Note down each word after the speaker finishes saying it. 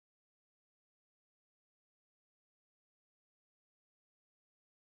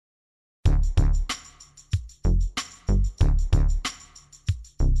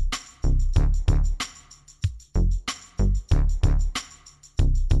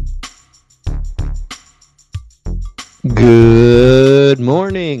Good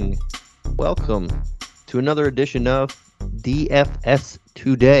morning. Welcome to another edition of DFS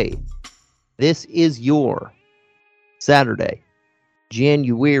Today. This is your Saturday,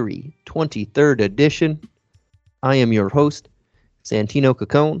 January 23rd edition. I am your host, Santino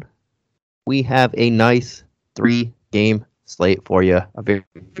Cacone. We have a nice 3-game slate for you. A very,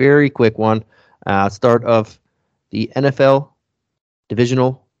 very quick one. Start of the NFL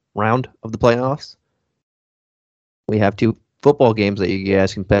divisional round of the playoffs. We have 2 football games that you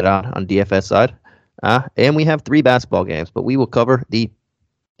guys can bet on DFS side. And we have 3 basketball games, but we will cover the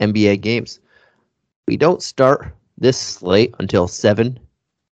NBA games. We don't start this slate until 7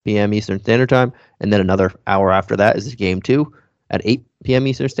 p.m. Eastern Standard Time, and then another hour after that is game 2 at 8 p.m.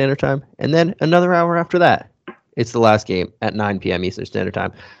 Eastern Standard Time, and then another hour after that, it's the last game at 9 p.m. Eastern Standard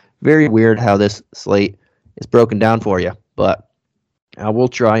Time. Very weird how this slate is broken down for you, but we'll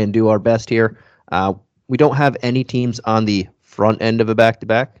try and do our best here. We don't have any teams on the front end of a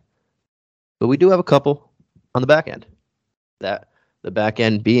back-to-back, but we do have a couple on the back end. That the back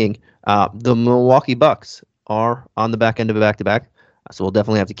end being the Milwaukee Bucks are on the back end of a back-to-back, so we'll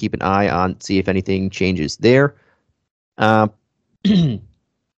definitely have to keep an eye on, see if anything changes there. And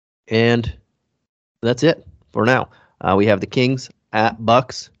that's it for now. We have the Kings at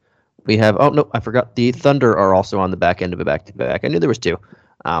Bucks. We have, I forgot, the Thunder are also on the back end of a back-to-back. I knew there was 2.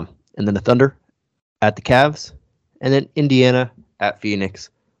 And then the Thunder at the Cavs, and then Indiana at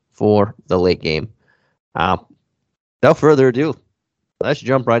Phoenix for the late game. Without further ado, let's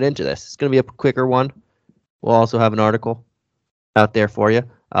jump right into this. It's going to be a quicker one. We'll also have an article out there for you.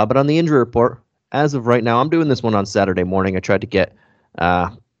 But on the injury report, as of right now, I'm doing this one on Saturday morning. I tried to get,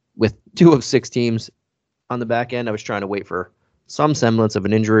 with 2 of 6 teams on the back end, I was trying to wait for some semblance of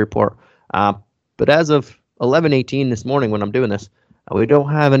an injury report. But as of 11:18 this morning when I'm doing this, we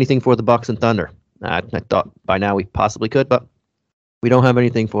don't have anything for the Bucks and Thunder. I thought by now we possibly could, but we don't have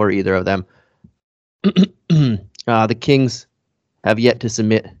anything for either of them. The Kings have yet to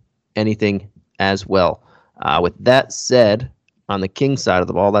submit anything as well. With that said, on the Kings side of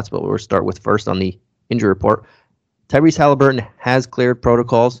the ball, that's what we'll start with first on the injury report. Tyrese Halliburton has cleared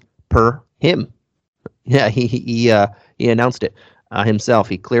protocols per him. Yeah, he announced it himself.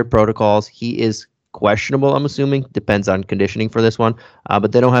 He cleared protocols. He is questionable, I'm assuming. Depends on conditioning for this one.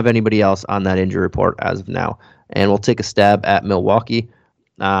 But they don't have anybody else on that injury report as of now. And we'll take a stab at Milwaukee.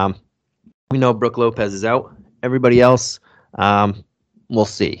 We know Brook Lopez is out. Everybody else, we'll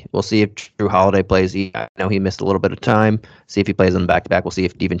see. We'll see if Drew Holiday plays. I know he missed a little bit of time. See if he plays on the back-to-back. We'll see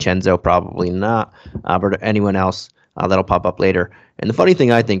if DiVincenzo, probably not. But anyone else, that'll pop up later. And the funny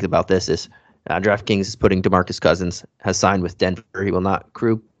thing I think about this is DraftKings is putting DeMarcus Cousins, has signed with Denver. He will not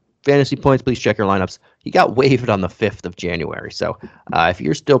accrue fantasy points. Please check your lineups. He got waived on the 5th of January. So if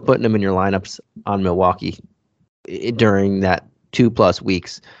you're still putting him in your lineups on Milwaukee during that 2+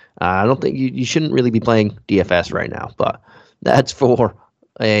 weeks, I don't think you shouldn't really be playing DFS right now. But that's for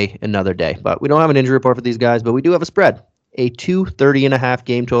another day. But we don't have an injury report for these guys, but we do have a spread. A 230.5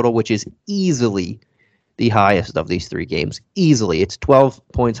 game total, which is easily the highest of these 3 games. Easily. It's 12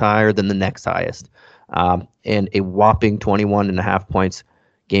 points higher than the next highest. And a whopping 21.5 points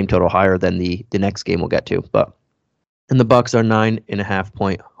game total higher than the next game we'll get to. And the Bucks are 9.5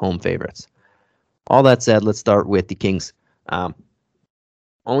 point home favorites. All that said, let's start with the Kings.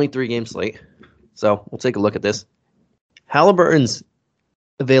 Only 3 game slate. So we'll take a look at this. Halliburton's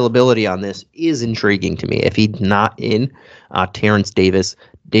availability on this is intriguing to me. If he's not in, Terrence Davis,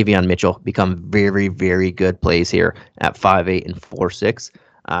 Davion Mitchell become very, very good plays here at 5'8" and 4'6".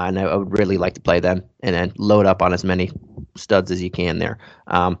 And I would really like to play them and then load up on as many studs as you can there.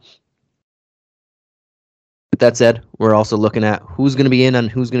 With that said, we're also looking at who's going to be in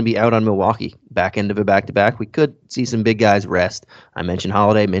and who's going to be out on Milwaukee. Back end of a back-to-back, we could see some big guys rest. I mentioned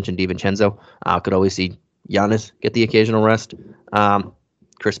Holiday, mentioned DiVincenzo. Could always see Giannis get the occasional rest.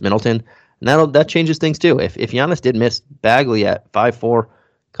 Chris Middleton. And that changes things too. If Giannis did miss, Bagley at 5'4"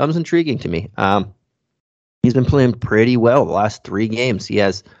 comes intriguing to me. He's been playing pretty well the last 3 games. He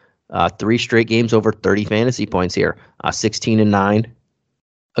has 3 straight games over 30 fantasy points here. 16-9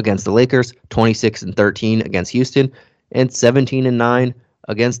 against the Lakers, 26-13 against Houston, and 17-9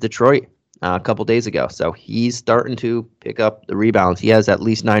 against Detroit a couple days ago. So he's starting to pick up the rebounds. He has at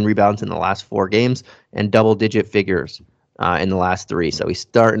least 9 rebounds in the last 4 games and double-digit figures in the last 3. So he's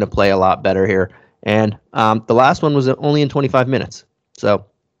starting to play a lot better here. And the last one was only in 25 minutes. So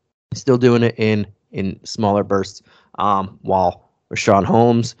he's still doing it in smaller bursts, while Rashawn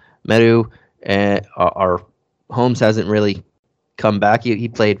Holmes, Medu, our Holmes hasn't really come back. He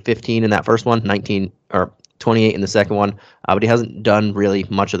played 15 in that first one, 19 or 28 in the second one, but he hasn't done really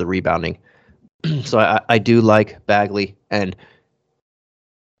much of the rebounding. So I do like Bagley, and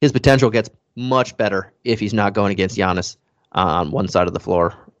his potential gets much better if he's not going against Giannis on one side of the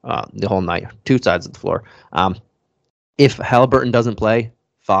floor the whole night, two sides of the floor. If Halliburton doesn't play,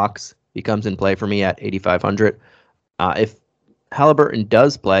 Fox becomes in play for me at 8,500. If Halliburton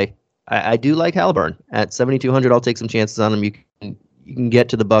does play, I do like Halliburton at 7,200. I'll take some chances on him. You can get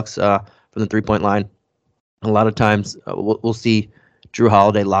to the Bucks from the 3-point line. A lot of times we'll see Drew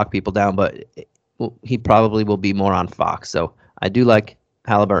Holiday lock people down, but he probably will be more on Fox. So I do like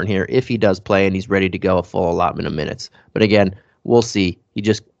Halliburton here if he does play and he's ready to go a full allotment of minutes. But again, we'll see. He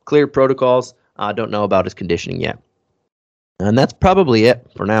just cleared protocols. Don't know about his conditioning yet. And that's probably it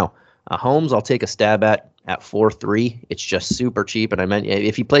for now. Holmes, I'll take a stab at 4-3. It's just super cheap. And I meant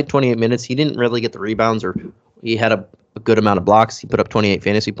if he played 28 minutes, he didn't really get the rebounds or he had a good amount of blocks. He put up 28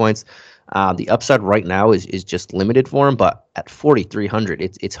 fantasy points. The upside right now is just limited for him, but at 4,300,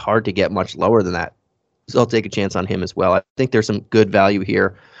 it's hard to get much lower than that. So I'll take a chance on him as well. I think there's some good value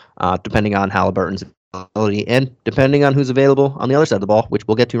here, depending on Halliburton's ability and depending on who's available on the other side of the ball, which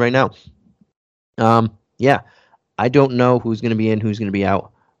we'll get to right now. Yeah, I don't know who's going to be in, who's going to be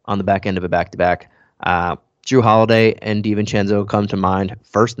out on the back end of a back-to-back. Drew Holiday and DiVincenzo come to mind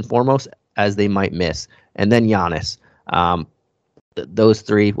first and foremost as they might miss, and then Giannis. Those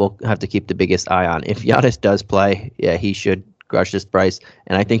three we'll have to keep the biggest eye on. If Giannis does play, yeah, he should crush this price,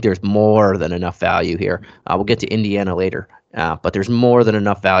 and I think there's more than enough value here. We'll get to Indiana later, but there's more than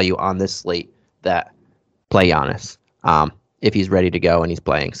enough value on this slate that play Giannis if he's ready to go and he's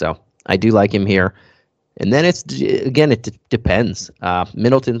playing. So I do like him here. And then it depends.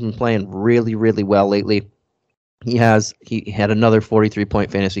 Middleton's been playing really, really well lately. He had another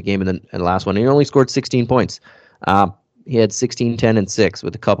 43-point fantasy game in the last one. He only scored 16 points. He had 16, 10, and 6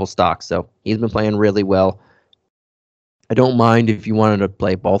 with a couple stocks. So he's been playing really well. I don't mind if you wanted to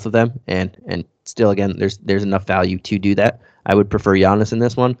play both of them, and still, again, there's enough value to do that. I would prefer Giannis in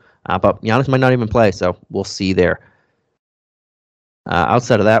this one, but Giannis might not even play, so we'll see there.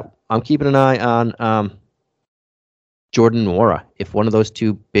 Outside of that, I'm keeping an eye on Jordan Nwora. If one of those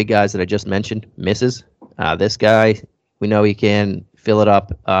two big guys that I just mentioned misses, this guy, we know he can fill it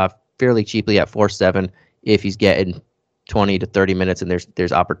up fairly cheaply at 4.7 if he's getting 20 to 30 minutes and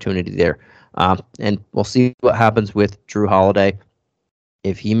there's opportunity there. And we'll see what happens with Drew Holiday.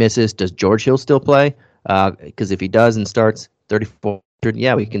 If he misses, does George Hill still play? Because if he does and starts 3,400,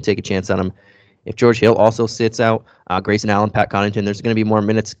 yeah, we can take a chance on him. If George Hill also sits out, Grayson Allen, Pat Connaughton, there's going to be more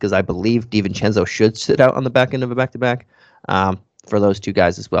minutes because I believe DiVincenzo should sit out on the back end of a back-to-back for those two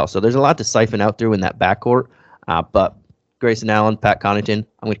guys as well. So there's a lot to siphon out through in that backcourt. But Grayson Allen, Pat Connaughton,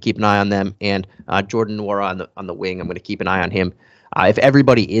 I'm going to keep an eye on them. And Jordan Nwora on the wing, I'm going to keep an eye on him. If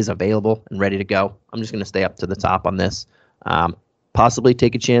everybody is available and ready to go, I'm just going to stay up to the top on this. Possibly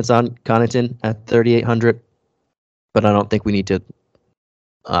take a chance on Connaughton at 3,800, but I don't think we need to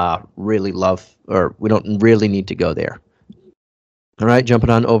we don't really need to go there. All right, jumping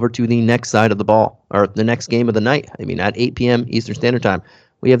on over to the next side of the ball, or the next game of the night. At 8 p.m. Eastern Standard Time,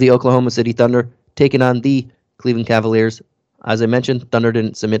 we have the Oklahoma City Thunder taking on the Cleveland Cavaliers. As I mentioned, Thunder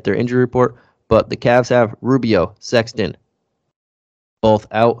didn't submit their injury report, but the Cavs have Rubio, Sexton, both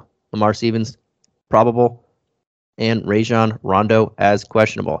out. Lamar Stevens, probable, and Rajon Rondo as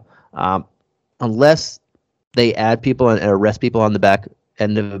questionable. Unless they add people and arrest people on the back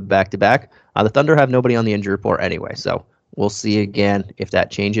end of a back-to-back, the Thunder have nobody on the injury report anyway, so we'll see again if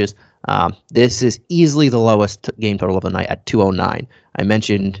that changes. This is easily the lowest game total of the night at 209. I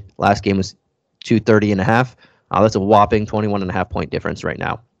mentioned last game was 230.5. That's a whopping 21.5 point difference right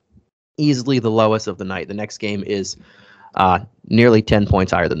now. Easily the lowest of the night. The next game is nearly 10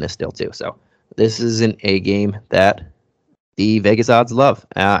 points higher than this still too. So this isn't a game that the Vegas odds love.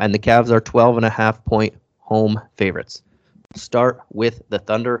 And the Cavs are 12.5 point home favorites. Start with the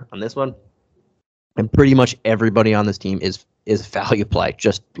Thunder on this one. And pretty much everybody on this team is value play,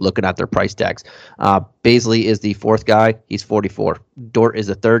 just looking at their price tags. Baisley is the fourth guy. He's 44. Dort is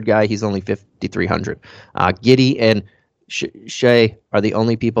the third guy. He's only 5,300. Giddey and Shea are the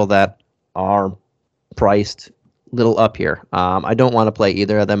only people that are priced little up here. I don't want to play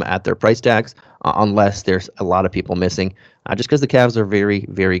either of them at their price tags unless there's a lot of people missing, just because the Cavs are very,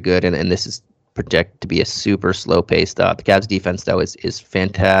 very good, and this is projected to be a super slow-paced. The Cavs defense, though, is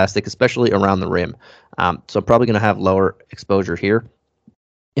fantastic, especially around the rim. So I'm probably going to have lower exposure here.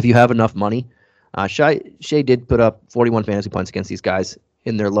 If you have enough money, Shea did put up 41 fantasy points against these guys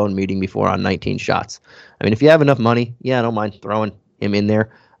in their lone meeting before on 19 shots. If you have enough money, yeah, I don't mind throwing him in there.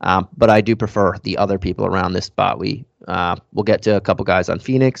 But I do prefer the other people around this spot. We'll get to a couple guys on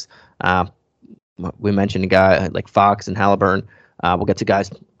Phoenix. We mentioned a guy like Fox and Halliburton. We'll get to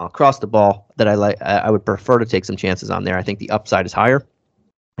guys across the ball that I like. I would prefer to take some chances on there. I think the upside is higher.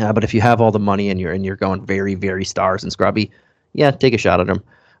 But if you have all the money and you're going very, very stars and scrubby, yeah, take a shot at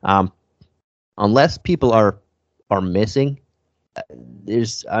them. Unless people are missing,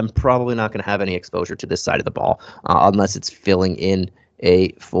 I'm probably not going to have any exposure to this side of the ball unless it's filling in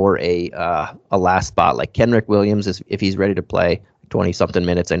for a last spot like Kenrick Williams if he's ready to play 20 something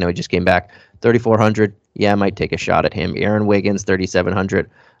minutes. I know he just came back 3,400. Yeah, I might take a shot at him. Aaron Wiggins 3,700.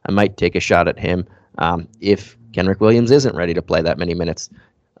 I might take a shot at him if Kenrick Williams isn't ready to play that many minutes.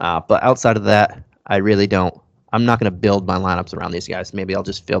 But outside of that, I really don't. I'm not going to build my lineups around these guys. Maybe I'll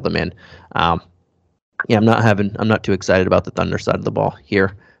just fill them in. Yeah, I'm not too excited about the Thunder side of the ball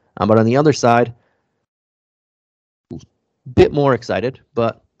here. But on the other side, a bit more excited,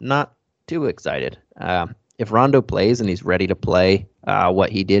 but not too excited. If Rondo plays and he's ready to play what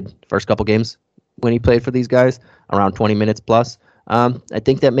he did first couple games when he played for these guys, around 20 minutes plus, I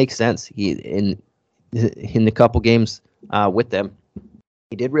think that makes sense. He in the couple games with them,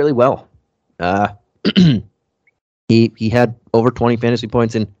 he did really well. He had over 20 fantasy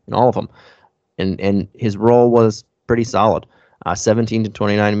points in all of them. And his role was pretty solid, 17 to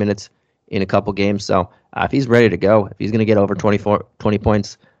 29 minutes in a couple games. So if he's ready to go, if he's going to get over 20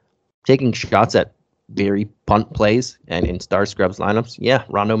 points, taking shots at very punt plays and in star scrubs lineups, yeah,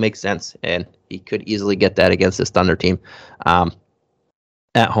 Rondo makes sense. And he could easily get that against this Thunder team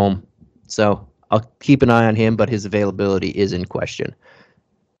at home. So I'll keep an eye on him, but his availability is in question.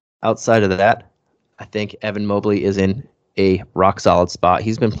 Outside of that, I think Evan Mobley is in a rock-solid spot.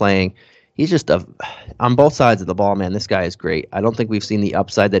 He's been playing... He's just on both sides of the ball, man. This guy is great. I don't think we've seen the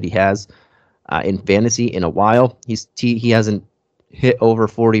upside that he has in fantasy in a while. He hasn't hit over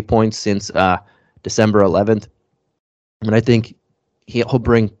 40 points since December 11th, and I think he'll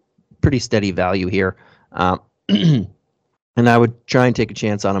bring pretty steady value here. And I would try and take a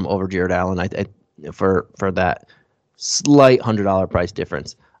chance on him over Jared Allen for that slight $100 price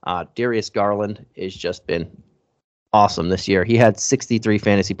difference. Darius Garland has just been awesome this year. He had 63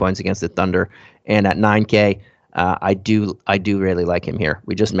 fantasy points against the Thunder, and at 9K, I do really like him here.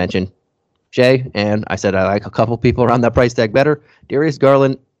 We just mentioned Jay, and I said I like a couple people around that price tag better. Darius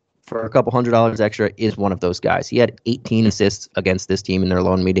Garland, for a couple $100 extra, is one of those guys. He had 18 assists against this team in their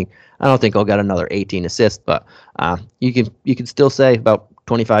loan meeting. I don't think he'll get another 18 assists, but you can still say about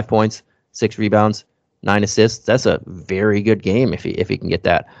 25 points, 6 rebounds, 9 assists. That's a very good game if he can get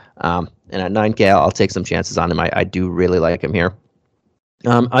that. And at 9K, I'll take some chances on him. I do really like him here.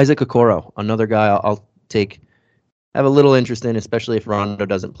 Isaac Okoro, another guy I'll have a little interest in, especially if Rondo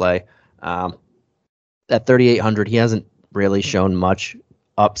doesn't play. At 3,800, he hasn't really shown much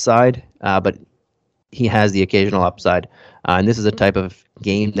upside, but he has the occasional upside. And this is a type of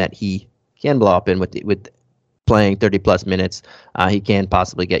game that he can blow up in with playing 30-plus minutes. He can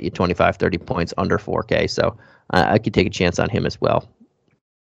possibly get you 25, 30 points under 4K, so I could take a chance on him as well.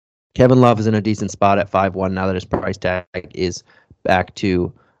 Kevin Love is in a decent spot at 5-1 now that his price tag is back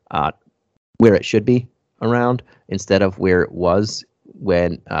to where it should be around instead of where it was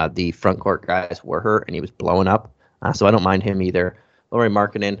when the front court guys were hurt and he was blowing up. So I don't mind him either. Lauri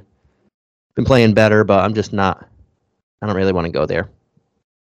Markkanen, been playing better, but I don't really want to go there.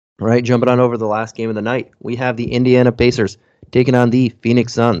 All right, jumping on over the last game of the night, we have the Indiana Pacers taking on the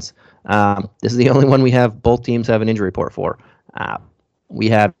Phoenix Suns. This is the only one we have. Both teams have an injury report for. We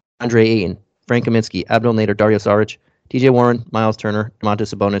have Andre Ayton, Frank Kaminsky, Abdel Nader, Dario Saric, TJ Warren, Miles Turner,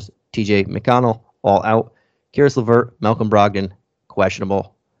 Domantas Sabonis, TJ McConnell, all out. Karis LeVert, Malcolm Brogdon,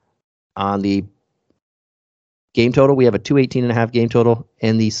 questionable. On the game total, we have a 218.5 game total,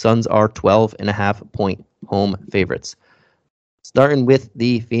 and the Suns are 12.5 point home favorites. Starting with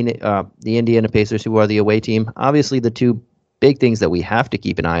the Indiana Pacers, who are the away team. Obviously, the two big things that we have to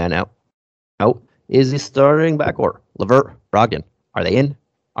keep an eye on out is the starting backcourt. LeVert, Brogdon, are they in?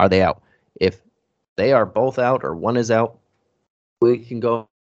 Are they out? If they are both out or one is out, we can go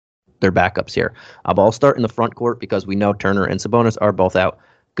their backups here. I'll start in the front court because we know Turner and Sabonis are both out.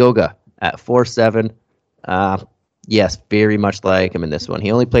 Goga at 4-7. Yes, very much like him in this one.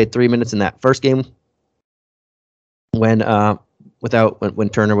 He only played 3 minutes in that first game when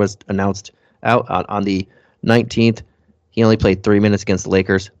Turner was announced out on the 19th. He only played 3 minutes against the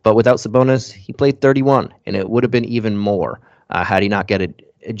Lakers, but without Sabonis, he played 31, and it would have been even more had he not get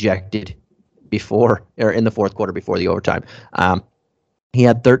ejected before or in the fourth quarter before the overtime. He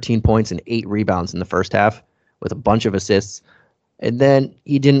had 13 points and 8 rebounds in the first half with a bunch of assists, and then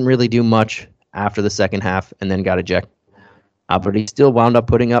he didn't really do much after the second half and then got ejected. But he still wound up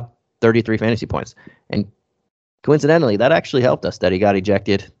putting up 33 fantasy points. And coincidentally, that actually helped us that he got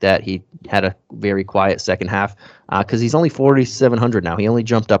ejected, that he had a very quiet second half, because he's only 4,700 now. He only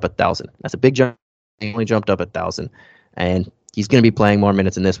jumped up 1,000. That's a big jump. He only jumped up 1,000, and he's going to be playing more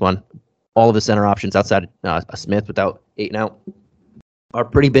minutes in this one. All of the center options outside Smith without 8 and out are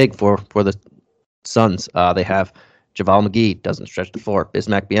pretty big for the Suns. They have JaVale McGee, doesn't stretch the floor.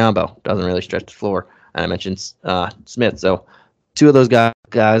 Bismack Biyombo doesn't really stretch the floor. And I mentioned Smith. So two of those guys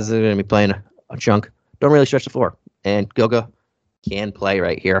are going to be playing a chunk. Don't really stretch the floor. And Goga can play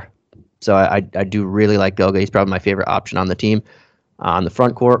right here. So I do really like Goga. He's probably my favorite option on the team. On the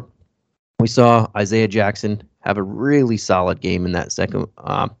front court, we saw Isaiah Jackson have a really solid game in that second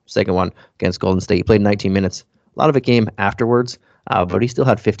one against Golden State. He played 19 minutes. A lot of it came afterwards, but he still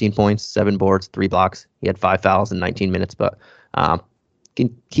had 15 points, 7 boards, 3 blocks. He had 5 fouls in 19 minutes, but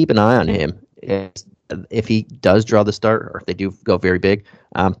can keep an eye on him. If he does draw the start, or if they do go very big,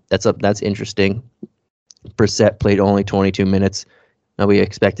 that's interesting. Brissett played only 22 minutes. We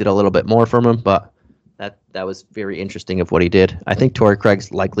expected a little bit more from him, but that was very interesting of what he did. I think Torrey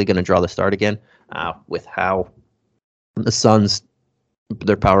Craig's likely going to draw the start again, with how the Suns,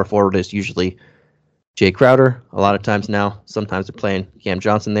 their power forward is usually Jay Crowder a lot of times now. Sometimes they're playing Cam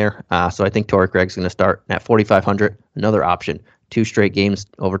Johnson there. So I think Torrey Craig's going to start at 4,500. Another option. 2 straight games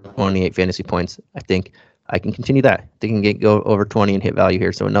over 28 fantasy points. I think I can continue that. They can go over 20 and hit value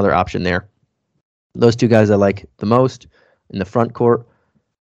here. So another option there. Those two guys I like the most in the front court.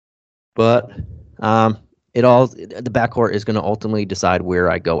 But the backcourt is going to ultimately decide where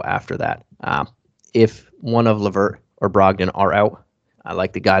I go after that. If one of LeVert or Brogdon are out, I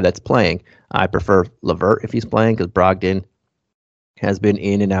like the guy that's playing. I prefer LeVert if he's playing, because Brogdon has been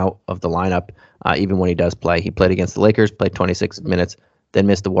in and out of the lineup even when he does play. He played against the Lakers, played 26 minutes, then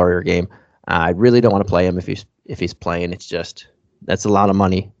missed the Warrior game. I really don't want to play him if he's playing. It's just, that's a lot of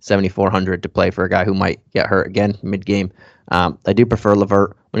money, $7,400 to play for a guy who might get hurt again mid-game. I do prefer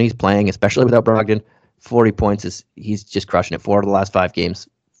LeVert when he's playing, especially without Brogdon. 40 points he's just crushing it. 4 of the last 5 games,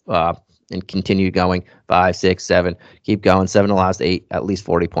 and continue going 5, 6, 7, keep going. 7 of the last 8, at least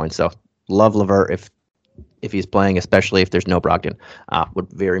 40 points. So love LeVert if he's playing, especially if there's no Brogdon. Would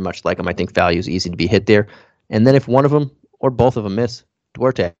very much like him. I think value is easy to be hit there. And then if one of them or both of them miss,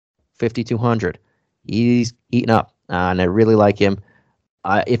 Duarte, 5,200. He's eating up, and I really like him.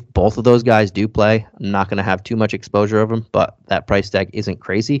 If both of those guys do play, I'm not going to have too much exposure of them, but that price tag isn't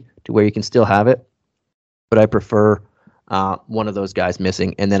crazy to where you can still have it. But I prefer one of those guys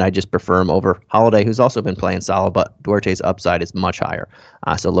missing, and then I just prefer him over Holiday, who's also been playing solid, but Duarte's upside is much higher.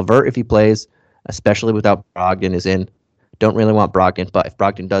 So LeVert, if he plays, especially without Brogdon, is in. Don't really want Brogdon, but if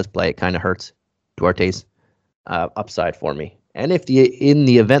Brogdon does play, it kind of hurts Duarte's upside for me. And in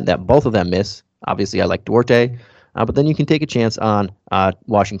the event that both of them miss, obviously I like Duarte, but then you can take a chance on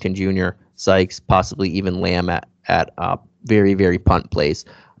Washington Jr., Sykes, possibly even Lamb at very, very punt plays.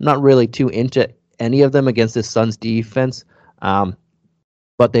 I'm not really too into any of them against this Suns defense,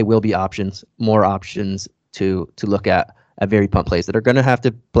 but they will be more options to look at very punt plays that are going to have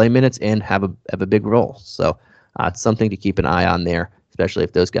to play minutes and have a big role. So it's something to keep an eye on there, especially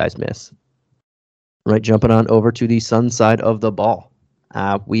if those guys miss. Right, jumping on over to the Suns side of the ball.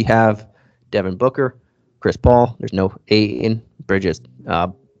 We have Devin Booker, Chris Paul. There's no Ayton, Bridges.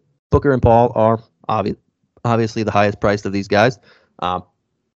 Booker and Paul are obviously the highest priced of these guys.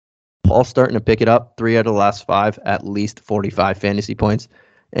 Paul's starting to pick it up. 3 out of the last 5, at least 45 fantasy points.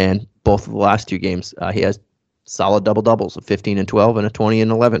 And both of the last 2 games, he has solid double-doubles of 15 and 12 and a 20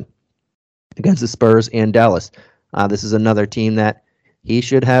 and 11 against the Spurs and Dallas. This is another team that he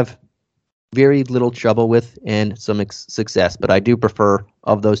should have very little trouble with and some success. But I do prefer,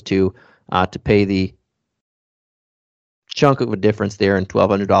 of those 2, to pay the chunk of a difference there in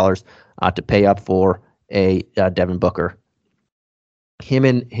 $1,200 to pay up for a Devin Booker. Him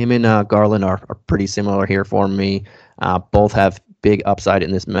and Garland are pretty similar here for me. Both have big upside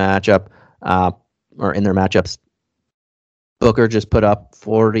in this matchup, or in their matchups. Booker just put up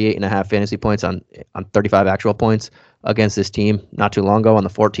 48.5 fantasy points on 35 actual points against this team not too long ago on the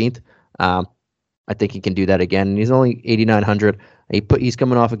 14th. I think he can do that again. He's only 8,900. He's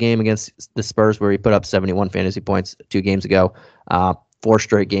coming off a game against the Spurs where he put up 71 fantasy points 2 games ago. 4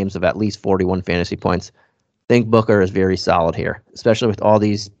 straight games of at least 41 fantasy points. I think Booker is very solid here, especially with all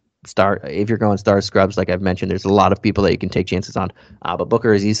these if you're going star scrubs, like I've mentioned, there's a lot of people that you can take chances on. But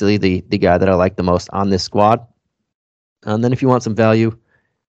Booker is easily the guy that I like the most on this squad. And then if you want some value,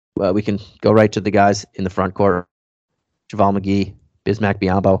 we can go right to the guys in the front court. JaVale McGee, Bismack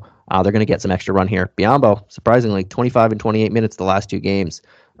Biyombo. They're going to get some extra run here. Biyombo, surprisingly, 25 and 28 minutes the last 2 games,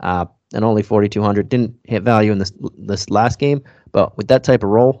 and only 4,200. Didn't hit value in this last game, but with that type of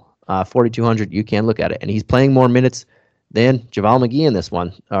role, 4,200, you can look at it. And he's playing more minutes than JaVale McGee in this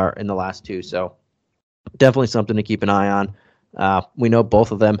one, or in the last two. So definitely something to keep an eye on. We know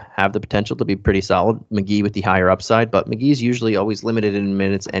both of them have the potential to be pretty solid. McGee with the higher upside, but McGee's usually always limited in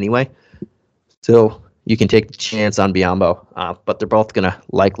minutes anyway. So you can take the chance on Biyombo, but they're both going to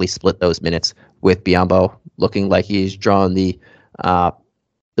likely split those minutes, with Biyombo looking like he's drawing the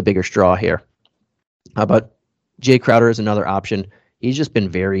bigger straw here. But Jay Crowder is another option. He's just been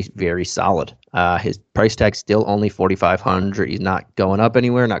very, very solid. His price tag's still only 4,500. He's not going up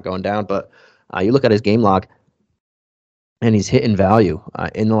anywhere, not going down. But you look at his game log, and he's hitting value.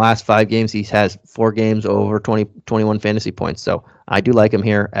 In the last 5 games, he has 4 games over 21 fantasy points. So I do like him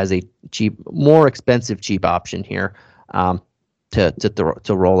here as a cheap, more expensive cheap option here to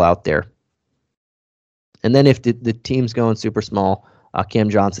roll out there. And then if the team's going super small,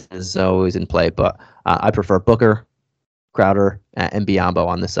 Cam Johnson is always in play, but I prefer Booker, Crowder, and Biyombo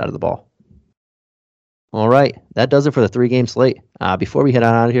on this side of the ball. All right, that does it for the 3-game slate. Before we head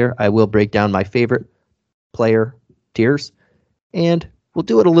on out of here, I will break down my favorite player tiers, and we'll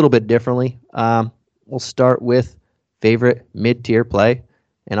do it a little bit differently. We'll start with favorite mid-tier play,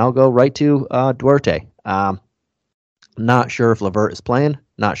 and I'll go right to Duarte. Not sure if LeVert is playing,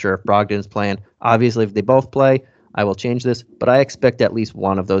 not sure if Brogdon is playing. Obviously, if they both play, I will change this, but I expect at least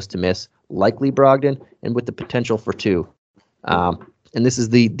one of those to miss, likely Brogdon, and with the potential for 2. And this is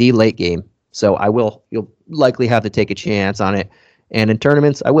the late game, so you'll likely have to take a chance on it. And in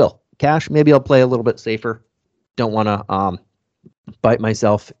tournaments, I will. Cash, maybe I'll play a little bit safer. Don't want to bite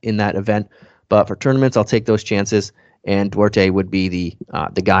myself in that event, but for tournaments, I'll take those chances. And Duarte would be the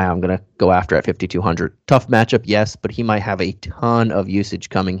guy I'm going to go after at 5,200. Tough matchup, yes, but he might have a ton of usage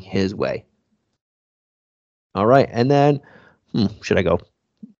coming his way. All right, and then should I go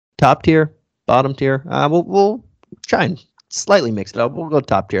top tier, bottom tier? We'll try and slightly mix it up. We'll go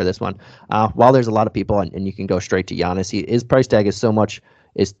top tier this one. While there's a lot of people, and you can go straight to Giannis, his price tag is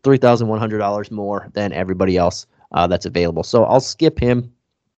 $3,100 more than everybody else that's available. So I'll skip him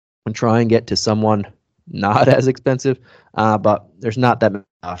and try and get to someone not as expensive, but there's not that many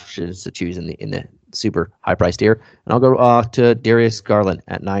options to choose in the super high price tier. And I'll go to Darius Garland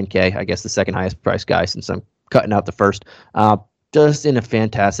at 9K. I guess the second highest price guy, since I'm cutting out the first. Just in a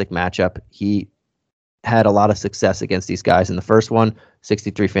fantastic matchup. He had a lot of success against these guys in the first one.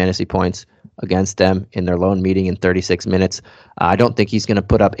 63 fantasy points against them in their lone meeting in 36 minutes. I don't think he's going to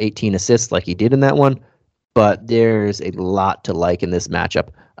put up 18 assists like he did in that one, but there's a lot to like in this matchup.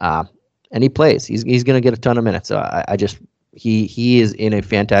 And he plays. He's going to get a ton of minutes. So he is in a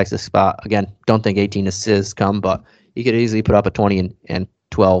fantastic spot. Again, don't think 18 assists come, but he could easily put up a 20 and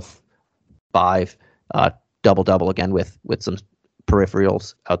 12, 5 double-double again with some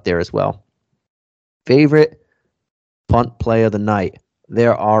peripherals out there as well. Favorite punt play of the night.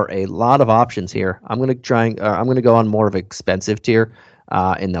 There are a lot of options here. I'm going to go on more of an expensive tier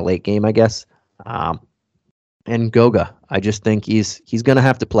in the late game, I guess. And Goga, I just think he's going to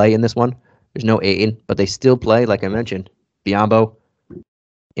have to play in this one. There's no Ayton, but they still play, like I mentioned, Biyombo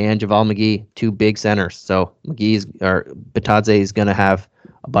and JaVale McGee, 2 big centers. So Bitadze is going to have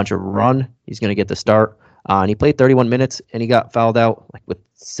a bunch of run. He's going to get the start. And he played 31 minutes, and he got fouled out with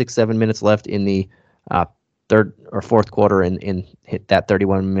 6-7 minutes left in the third or fourth quarter in hit that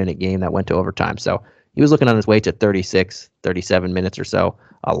 31-minute game that went to overtime. So he was looking on his way to 36, 37 minutes or so.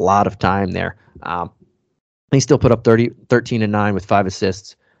 A lot of time there. He still put up 13 and 9 with 5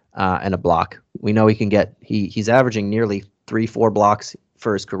 assists and a block. We know he can get. He's averaging nearly 3-4 blocks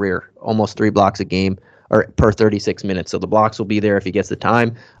for his career, almost 3 blocks a game or per 36 minutes. So the blocks will be there if he gets the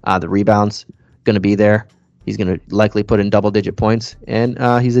time. The rebounds going to be there. He's going to likely put in double-digit points, and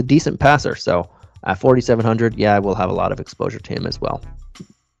he's a decent passer. So at 4,700, I will have a lot of exposure to him as well.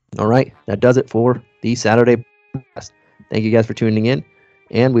 All right, that does it for the Saturday podcast. Thank you guys for tuning in,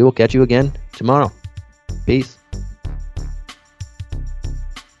 and we will catch you again tomorrow. Peace.